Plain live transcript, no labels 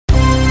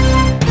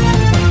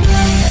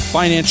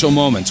Financial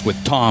Moments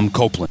with Tom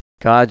Copeland.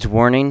 God's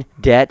warning,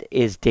 debt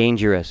is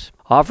dangerous.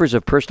 Offers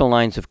of personal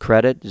lines of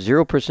credit,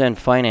 0%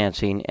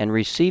 financing, and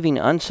receiving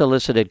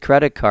unsolicited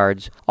credit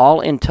cards all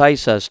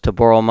entice us to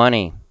borrow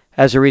money.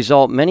 As a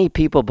result, many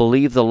people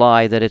believe the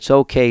lie that it's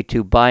okay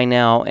to buy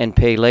now and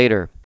pay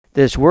later.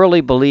 This worldly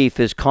belief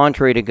is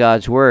contrary to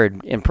God's word.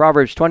 In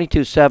Proverbs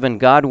 22:7,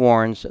 God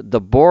warns, the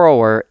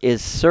borrower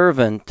is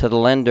servant to the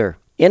lender.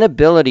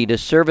 Inability to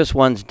service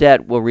one's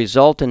debt will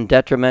result in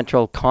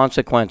detrimental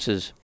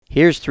consequences.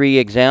 Here's 3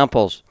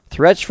 examples.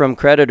 Threats from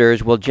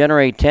creditors will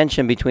generate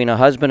tension between a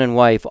husband and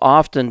wife,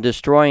 often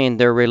destroying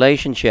their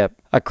relationship.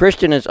 A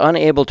Christian is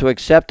unable to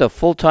accept a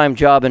full-time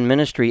job in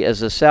ministry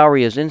as the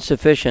salary is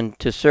insufficient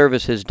to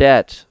service his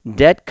debts.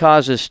 Debt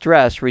causes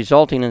stress,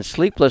 resulting in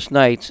sleepless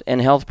nights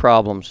and health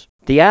problems.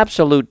 The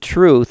absolute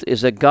truth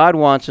is that God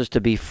wants us to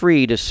be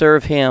free to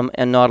serve Him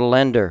and not a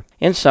lender.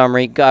 In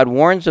summary, God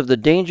warns of the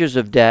dangers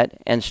of debt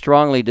and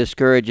strongly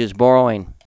discourages borrowing.